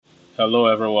Hello,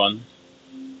 everyone.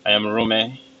 I am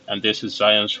Rome, and this is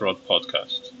Zion's Road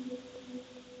podcast.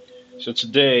 So,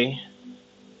 today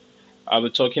I'll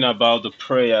be talking about the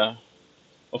prayer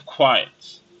of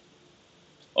quiet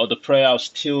or the prayer of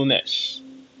stillness.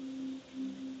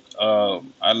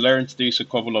 I learned this a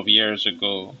couple of years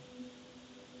ago,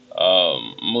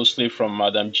 mostly from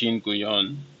Madame Jean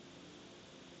Guyon,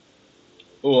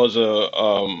 who was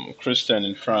a Christian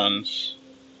in France.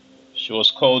 She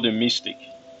was called a mystic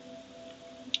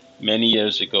many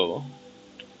years ago,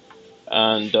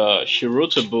 and she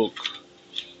wrote a book,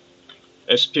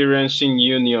 Experiencing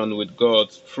Union with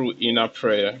God Through Inner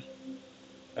Prayer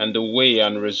and the Way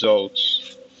and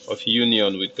Results of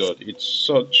Union with God. It's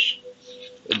such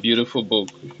a beautiful book,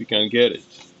 if you can get it.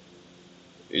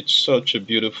 It's such a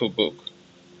beautiful book.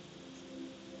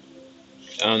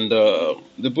 And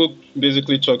the book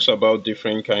basically talks about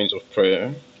different kinds of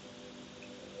prayer,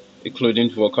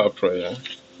 including vocal prayer.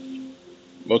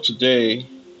 But today,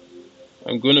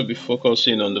 I'm going to be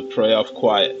focusing on the prayer of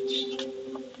quiet.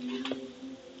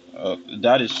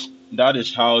 That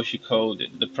is how she called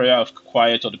it, the prayer of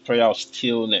quiet or the prayer of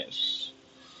stillness.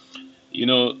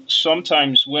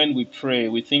 Sometimes when we pray,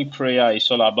 we think prayer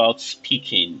is all about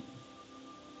speaking.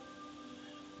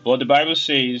 But the Bible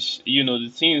says,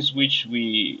 the things which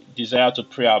we desire to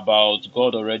pray about,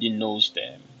 God already knows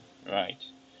them, right?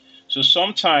 So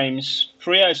sometimes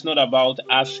prayer is not about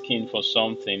asking for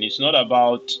something. It's not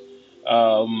about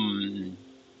um,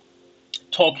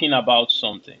 talking about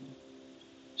something.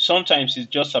 Sometimes it's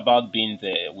just about being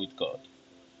there with God.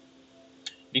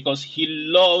 Because He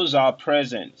loves our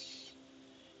presence.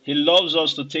 He loves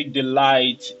us to take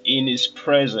delight in His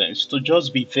presence, to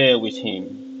just be there with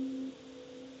Him.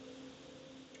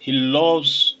 He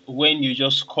loves when you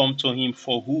just come to Him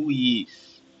for who He is.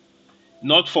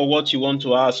 Not for what you want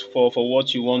to ask for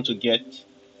what you want to get.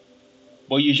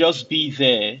 But you just be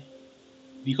there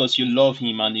because you love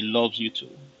Him and He loves you too.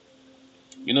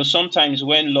 Sometimes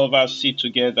when lovers sit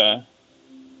together,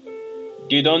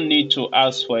 they don't need to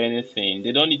ask for anything.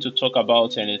 They don't need to talk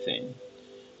about anything.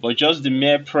 But just the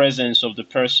mere presence of the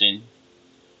person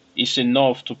is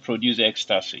enough to produce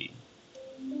ecstasy.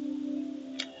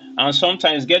 And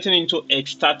sometimes getting into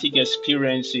ecstatic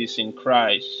experiences in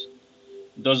Christ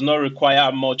does not require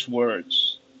much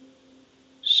words.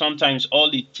 Sometimes all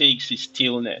it takes is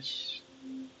stillness.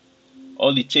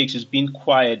 All it takes is being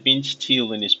quiet, being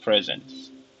still in His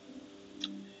presence.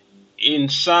 In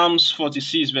Psalms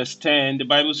 46 verse 10, the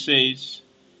Bible says,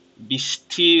 "Be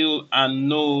still and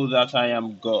know that I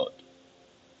am God."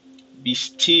 Be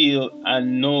still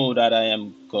and know that I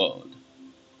am God.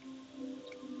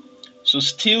 So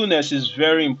stillness is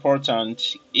very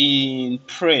important in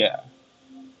prayer.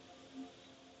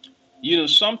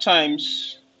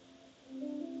 Sometimes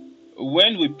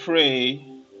when we pray,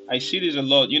 I see this a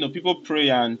lot. People pray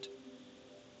and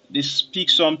they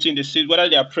speak something. They say whether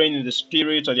they are praying in the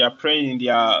spirit or they are praying in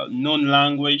their known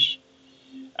language.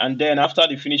 And then after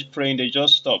they finish praying, they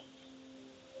just stop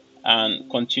and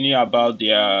continue about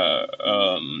their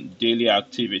daily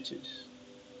activities.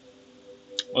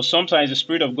 But sometimes the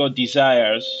Spirit of God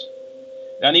desires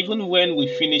that even when we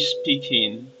finish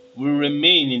speaking, we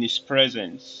remain in His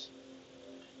presence.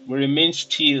 We remain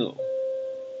still.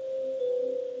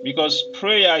 Because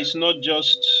prayer is not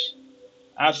just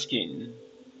asking,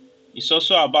 it's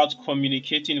also about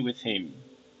communicating with Him.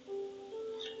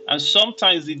 And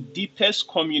sometimes the deepest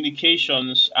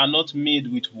communications are not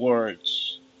made with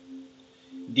words.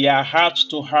 They are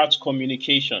heart-to-heart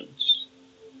communications.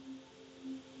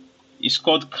 It's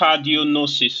called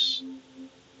cardionosis,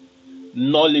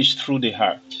 knowledge through the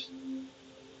heart.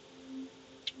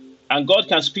 And God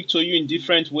can speak to you in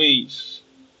different ways.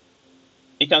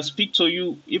 He can speak to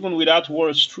you even without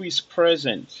words, through His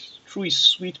presence, through His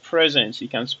sweet presence. He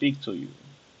can speak to you,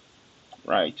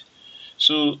 right?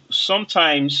 So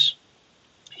sometimes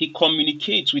He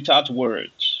communicates without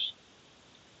words.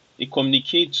 He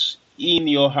communicates in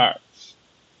your heart,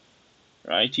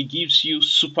 right? He gives you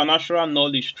supernatural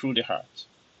knowledge through the heart.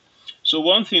 So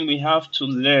one thing we have to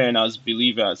learn as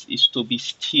believers is to be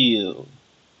still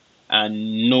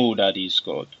and know that He is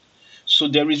God. So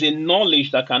there is a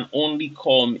knowledge that can only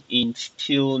come in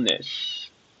stillness,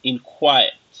 in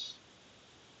quiet.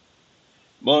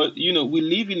 But we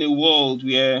live in a world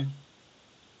where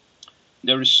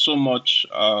there is so much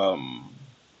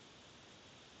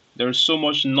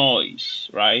noise,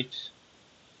 right?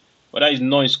 Whether it's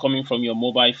noise coming from your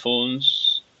mobile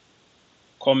phones,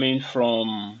 coming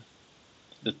from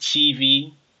the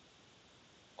TV,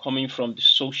 coming from the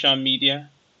social media,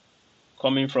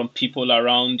 coming from people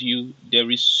around you, there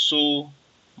is so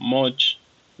much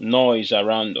noise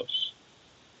around us.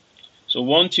 So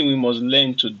one thing we must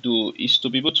learn to do is to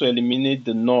be able to eliminate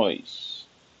the noise.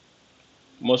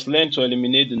 We must learn to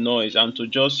eliminate the noise and to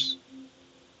just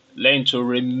learn to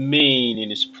remain in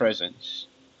His presence.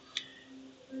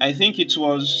 I think it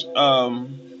was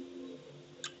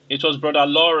Brother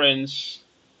Lawrence.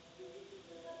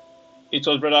 It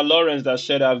was Brother Lawrence that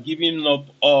said, "I've given up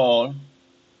all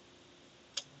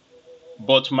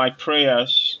but my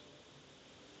prayers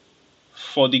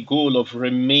for the goal of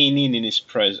remaining in His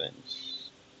presence."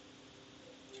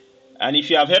 And if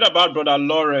you have heard about Brother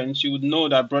Lawrence, you would know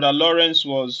that Brother Lawrence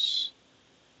was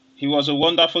a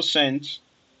wonderful saint,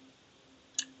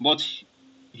 but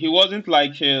he wasn't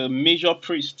like a major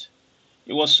priest.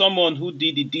 He was someone who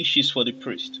did the dishes for the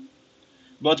priest.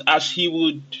 But as he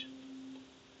would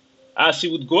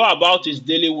go about his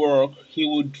daily work, he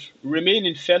would remain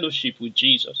in fellowship with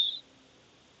Jesus.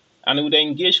 And he would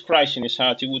engage Christ in his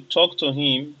heart. He would talk to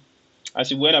him as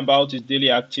he went about his daily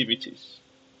activities.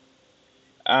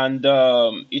 And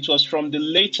it was from the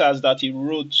letters that he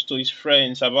wrote to his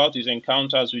friends about his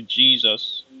encounters with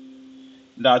Jesus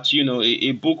that,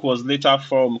 a book was later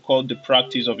formed called The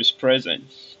Practice of His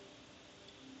Presence.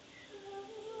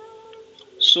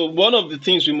 So one of the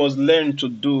things we must learn to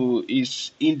do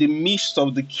is, in the midst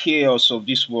of the chaos of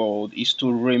this world, is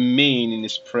to remain in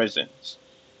His presence.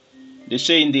 They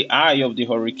say in the eye of the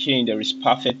hurricane, there is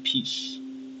perfect peace.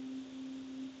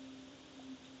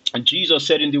 And Jesus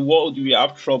said, in the world you will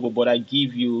have trouble, but I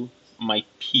give you my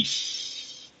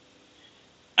peace.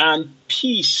 And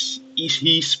peace is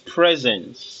His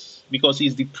presence, because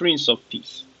He's the Prince of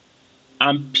Peace.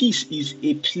 And peace is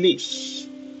a place.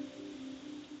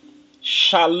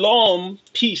 Shalom,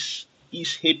 peace,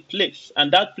 is a place.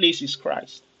 And that place is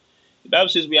Christ. The Bible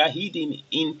says we are hidden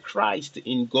in Christ,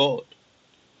 in God.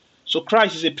 So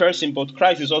Christ is a person, but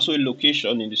Christ is also a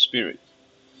location in the Spirit.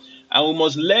 And we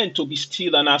must learn to be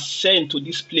still and ascend to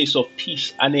this place of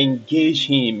peace and engage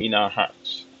Him in our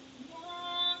hearts.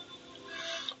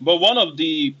 But one of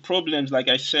the problems, like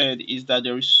I said, is that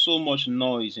there is so much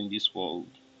noise in this world.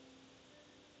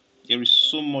 There is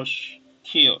so much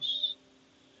chaos.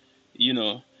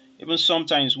 Even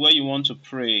sometimes where you want to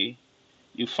pray,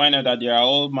 you find out that there are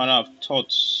all manner of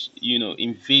thoughts,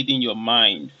 invading your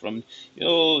mind from,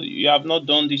 you have not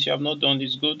done this,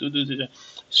 go do this.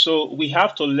 So we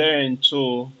have to learn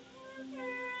to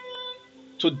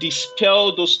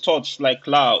dispel those thoughts like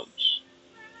clouds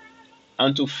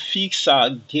and to fix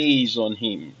our gaze on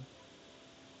Him.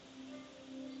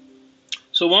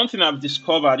 So one thing I've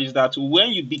discovered is that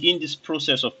when you begin this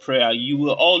process of prayer, you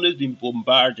will always be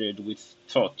bombarded with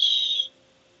thoughts.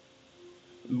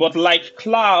 But like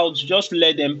clouds, just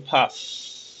let them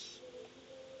pass.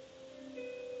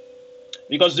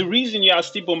 Because the reason you are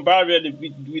still bombarded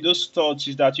with those thoughts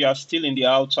is that you are still in the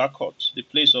outer court, the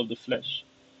place of the flesh.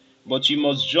 But you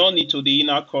must journey to the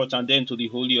inner court and then to the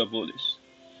Holy of Holies.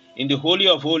 In the Holy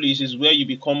of Holies is where you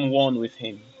become one with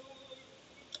Him.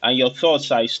 And your thoughts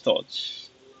are His thoughts.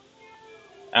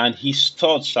 And His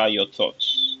thoughts are your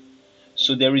thoughts.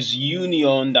 So there is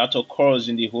union that occurs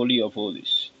in the Holy of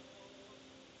Holies.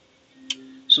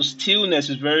 So stillness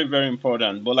is very, very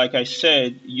important. But like I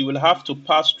said, you will have to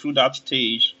pass through that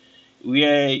stage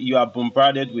where you are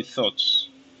bombarded with thoughts.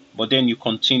 But then you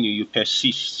continue, you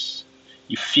persist.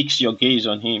 You fix your gaze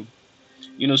on Him.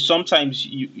 Sometimes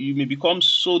you may become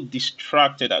so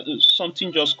distracted that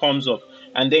something just comes up.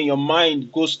 And then your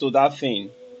mind goes to that thing.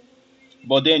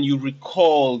 But then you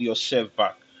recall yourself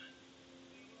back.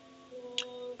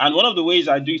 And one of the ways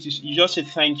I do it is you just say,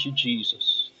 thank you,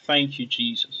 Jesus. Thank you,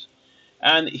 Jesus.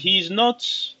 And He's not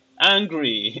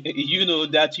angry,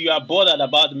 that you are bothered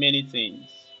about many things.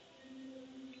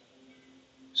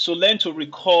 So learn to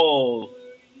recall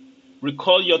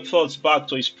your thoughts back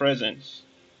to His presence.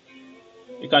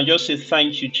 You can just say,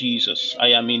 thank you, Jesus. I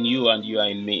am in you and you are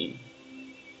in me.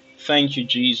 Thank you,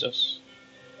 Jesus.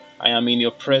 I am in your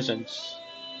presence.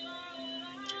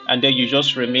 And then you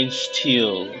just remain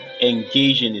still,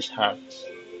 engage in His heart,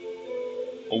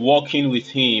 walking with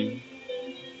Him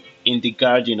in the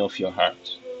garden of your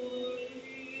heart.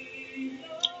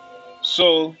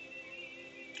 So,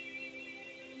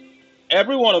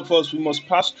 every one of us, we must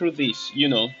pass through this,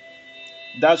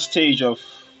 that stage of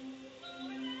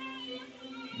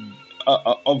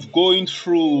going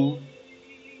through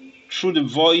the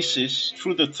voices,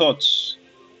 through the thoughts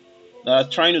that are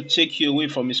trying to take you away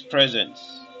from His presence.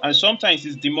 And sometimes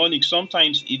it's demonic,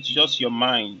 sometimes it's just your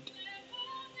mind.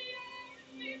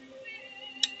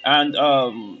 And,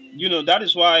 that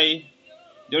is why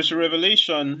there's a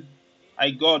revelation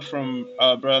I got from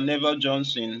Brother Neville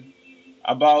Johnson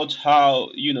about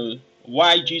how,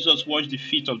 why Jesus washed the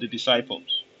feet of the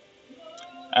disciples.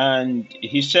 And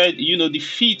he said, the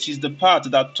feet is the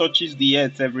part that touches the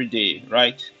earth every day,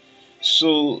 right?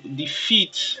 So the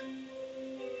feet.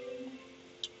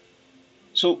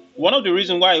 So one of the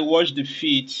reasons why I wash the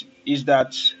feet is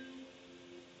that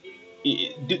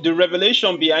the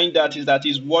revelation behind that is that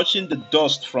he's washing the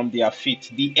dust from their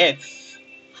feet, the earth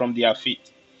from their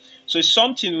feet. So it's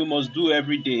something we must do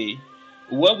every day.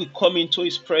 When we come into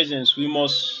his presence, we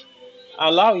must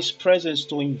allow his presence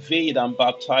to invade and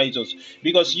baptize us.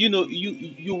 Because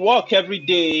you walk every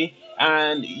day,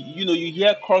 and you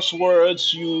hear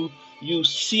crosswords, you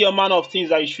see a manner of things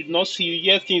that you should not see, you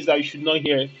hear things that you should not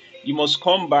hear. You must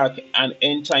come back and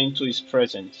enter into his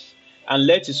presence and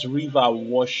let his river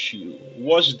wash you,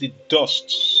 wash the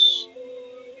dust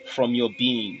from your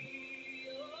being.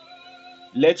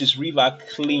 Let his river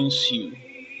cleanse you.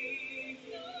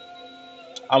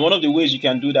 And one of the ways you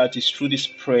can do that is through this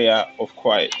prayer of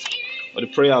quiet, or the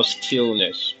prayer of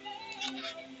stillness.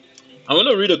 I want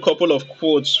to read a couple of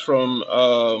quotes from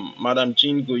Madame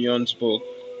Jean Guyon's book.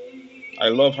 I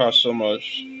love her so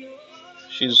much.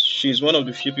 She's one of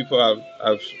the few people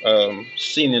I've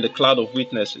seen in the cloud of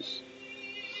witnesses.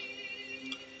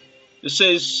 It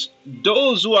says,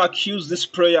 "Those who accuse this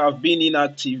prayer of being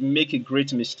inactive make a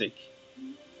great mistake.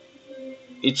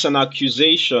 It's an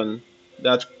accusation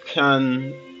that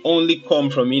can only come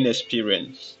from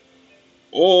inexperience.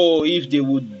 Oh, if they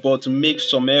would but make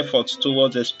some efforts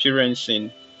towards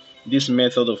experiencing this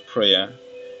method of prayer,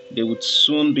 they would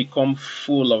soon become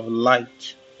full of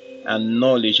light and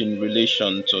knowledge in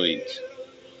relation to it."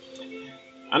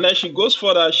 And then she goes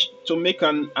further to make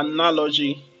an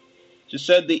analogy. She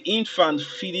said, "The infant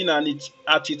feeding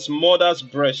at its mother's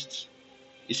breast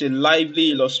is a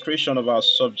lively illustration of our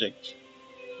subject.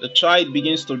 The child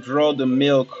begins to draw the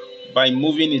milk by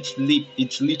moving its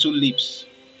little lips.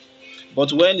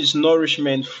 But when its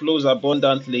nourishment flows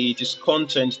abundantly, it is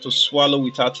content to swallow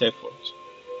without effort.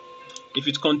 If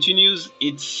it continues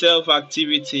its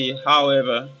self-activity,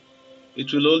 however,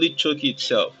 it will only choke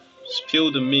itself,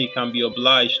 spill the milk, and be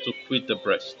obliged to quit the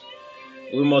breast.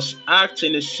 We must act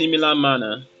in a similar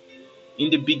manner in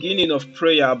the beginning of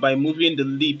prayer by moving the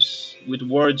lips with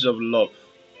words of love.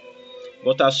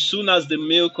 But as soon as the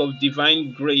milk of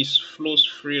divine grace flows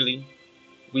freely,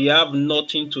 we have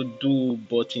nothing to do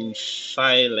but in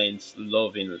silence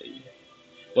lovingly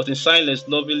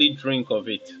drink of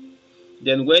it.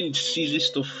 Then when it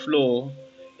ceases to flow,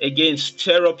 again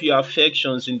stir up your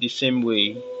affections in the same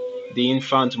way the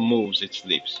infant moves its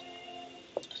lips."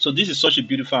 So this is such a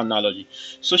beautiful analogy.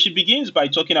 So she begins by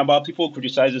talking about people who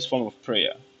criticize this form of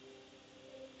prayer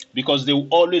because they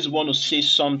always want to say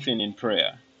something in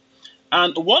prayer.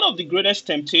 And one of the greatest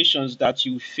temptations that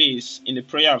you face in the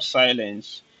prayer of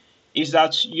silence is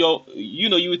that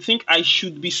you think, I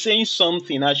should be saying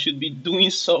something, I should be doing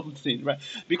something, right?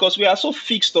 Because we are so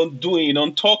fixed on doing,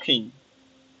 on talking.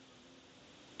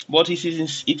 But it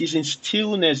is in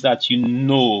stillness that you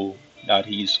know that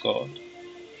he is God.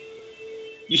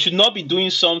 You should not be doing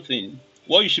something.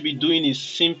 What you should be doing is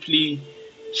simply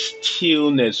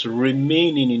stillness,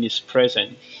 remaining in his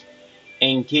presence.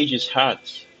 Engage his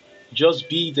heart. Just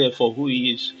be there for who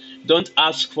he is. Don't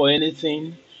ask for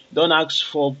anything. Don't ask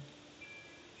for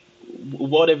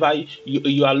whatever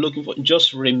you are looking for.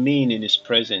 Just remain in his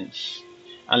presence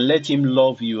and let him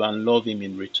love you and love him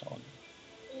in return.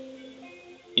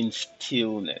 In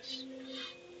stillness.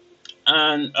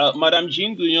 And Madame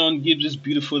Jean Guyon gives this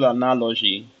beautiful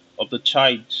analogy of the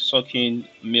child sucking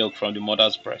milk from the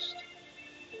mother's breast.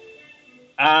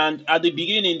 And at the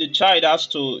beginning, the child has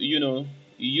to,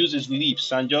 use his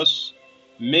lips and just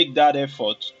make that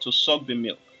effort to suck the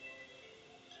milk.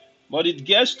 But it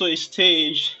gets to a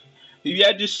stage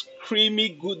where this creamy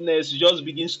goodness just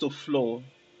begins to flow.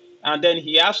 And then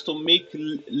he has to make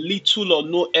little or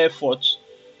no effort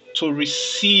to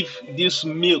receive this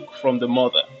milk from the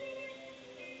mother.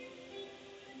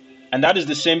 And that is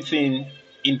the same thing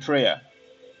in prayer.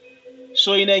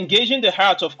 So in engaging the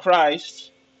heart of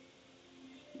Christ,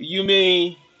 you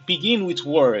may begin with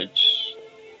words,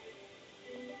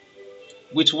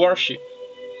 with worship.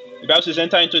 The Bible says,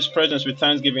 enter into his presence with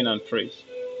thanksgiving and praise.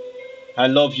 I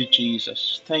love you,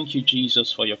 Jesus. Thank you,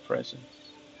 Jesus, for your presence.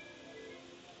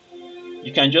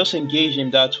 You can just engage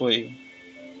him that way.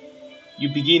 You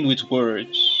begin with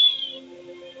words.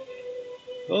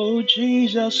 Oh,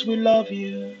 Jesus, we love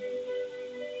you.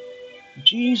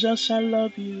 Jesus, I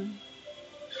love you,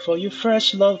 for you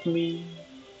first loved me.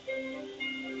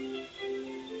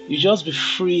 You just be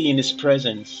free in his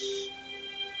presence.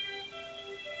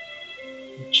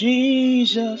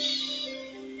 Jesus,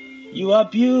 you are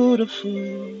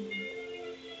beautiful.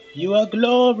 You are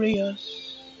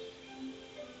glorious.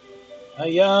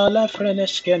 Ayala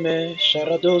freneskeme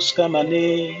sharadoska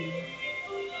mane.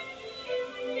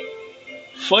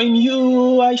 For in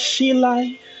you I see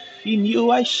life, in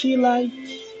you I see light.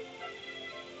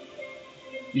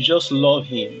 You just love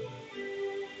him,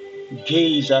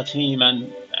 gaze at him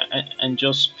and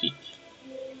just speak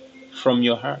from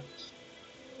your heart.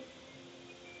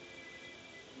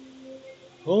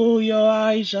 Oh, your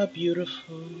eyes are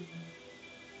beautiful.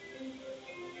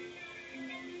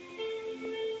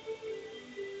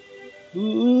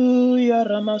 Ooh, ya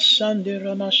ramashande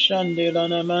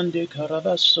lanamande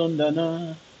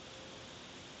karabasondana.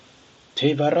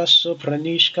 Tevaraso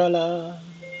pranishkala.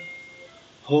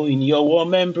 Oh, in your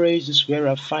warm embrace is where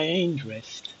I find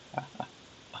rest.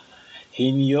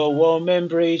 In your warm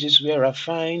embrace is where I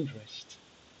find rest.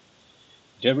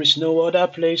 There is no other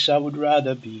place I would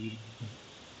rather be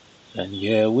than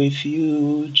here with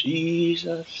you,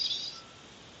 Jesus.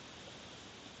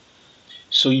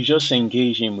 So you just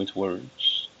engage him with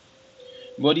words.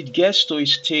 But it gets to a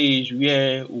stage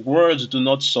where words do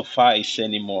not suffice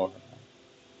anymore.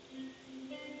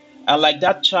 And like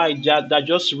that child that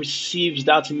just receives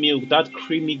that milk, that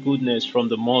creamy goodness from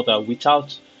the mother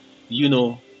without, you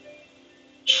know,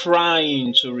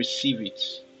 trying to receive it,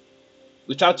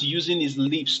 without using his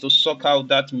lips to suck out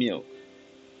that milk.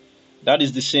 That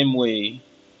is the same way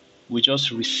we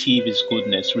just receive his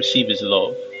goodness, receive his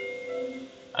love,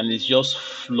 and it just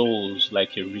flows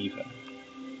like a river.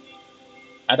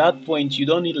 At that point, you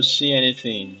don't need to say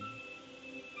anything.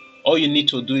 All you need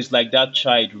to do is like that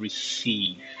child,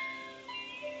 receive.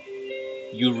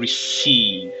 You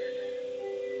receive.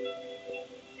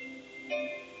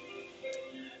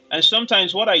 And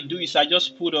sometimes what I do is I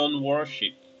just put on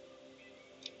worship.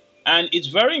 And it's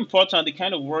very important the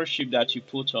kind of worship that you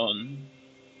put on.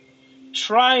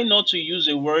 Try not to use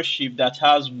a worship that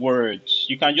has words.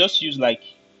 You can just use, like,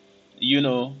 you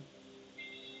know,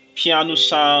 piano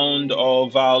sound or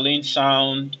violin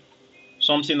sound,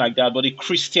 something like that, but a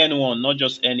Christian one, not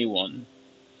just anyone,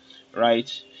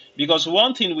 right? Because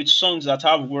one thing with songs that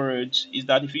have words is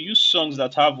that if you use songs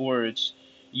that have words,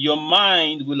 your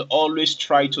mind will always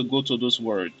try to go to those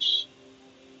words.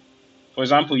 For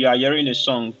example, you are hearing a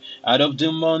song, out of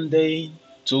the mundane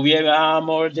to where I'm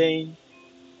ordained.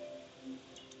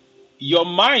 Your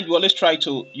mind will always try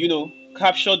to,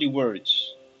 capture the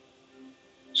words.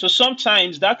 So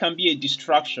sometimes that can be a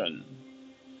distraction.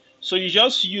 So you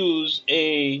just use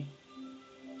a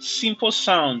simple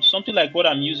sound, something like what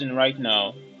I'm using right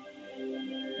now.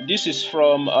 This is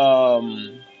from a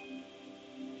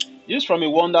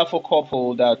wonderful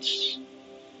couple that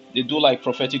they do like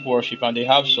prophetic worship, and they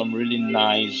have some really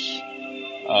nice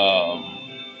um,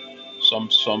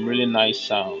 some really nice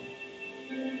sound.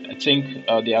 I think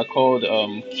they are called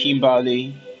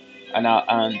Kimberly and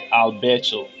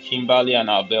Alberto. Kimberly and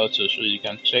Alberto. So you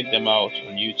can check them out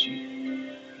on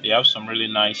YouTube. They have some really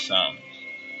nice sound.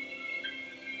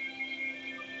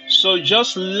 So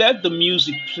just let the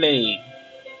music play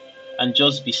and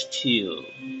just be still.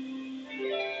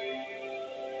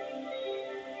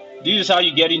 This is how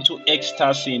you get into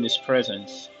ecstasy in his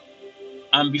presence.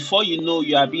 And before you know,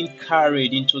 you are being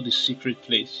carried into the secret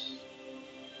place.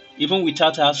 Even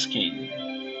without asking,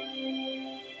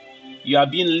 you are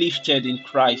being lifted in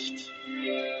Christ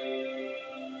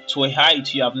to a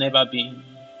height you have never been.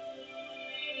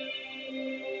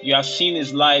 You are seeing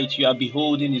his light, you are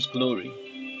beholding his glory,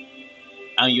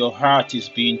 and your heart is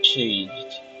being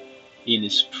changed in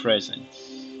his presence.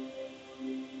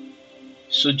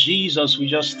 So Jesus, we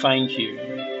just thank you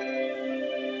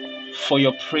for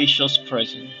your precious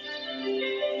presence.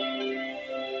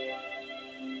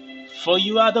 For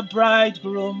you are the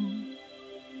bridegroom,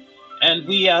 and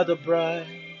we are the bride.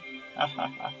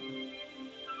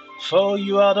 For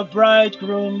you are the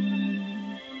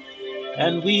bridegroom,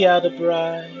 and we are the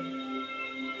bride.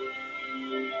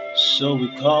 So we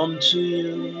come to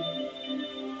you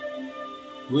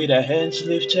with our hands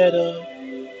lifted up,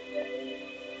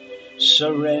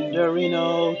 surrendering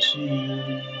all to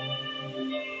you.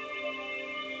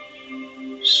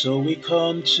 So we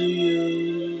come to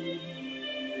you,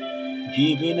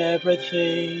 giving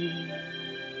everything,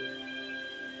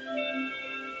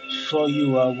 for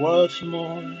you are worth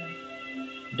more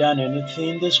than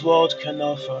anything this world can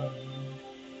offer.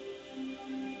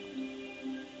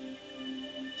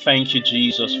 Thank you,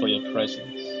 Jesus, for your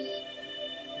presence.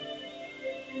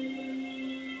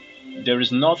 There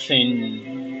is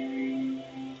nothing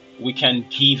we can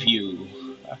give you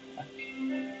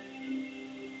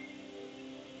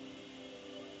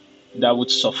that would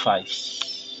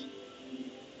suffice.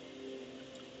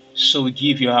 So we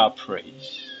give you our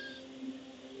praise.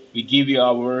 We give you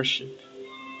our worship.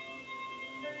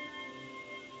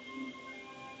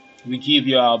 We give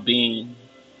you our being.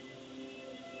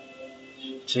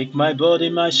 Take my body,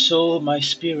 my soul, my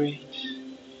spirit.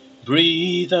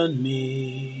 Breathe on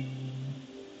me.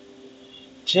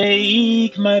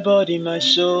 Take my body, my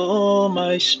soul,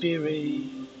 my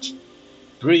spirit.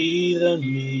 Breathe on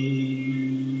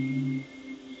me.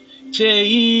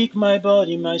 Take my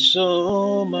body, my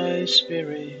soul, my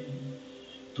spirit.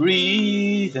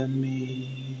 Breathe on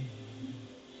me.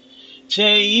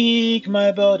 Take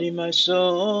my body, my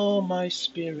soul, my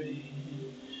spirit.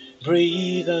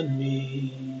 Breathe on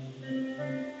me.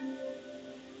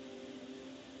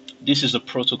 This is the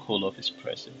protocol of His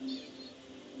presence.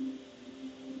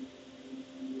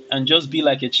 And just be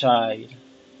like a child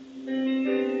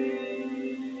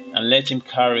and let Him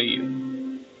carry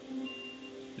you.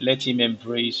 Let Him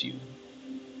embrace you.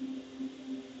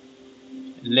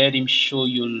 Let Him show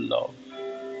you love.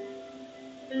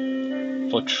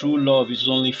 For true love is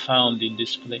only found in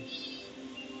this place,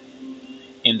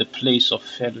 in the place of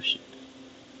fellowship,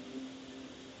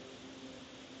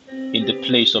 in the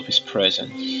place of His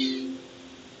presence.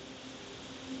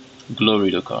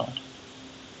 Glory to God.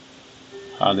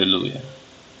 Hallelujah.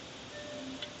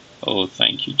 Oh,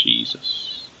 thank you, Jesus.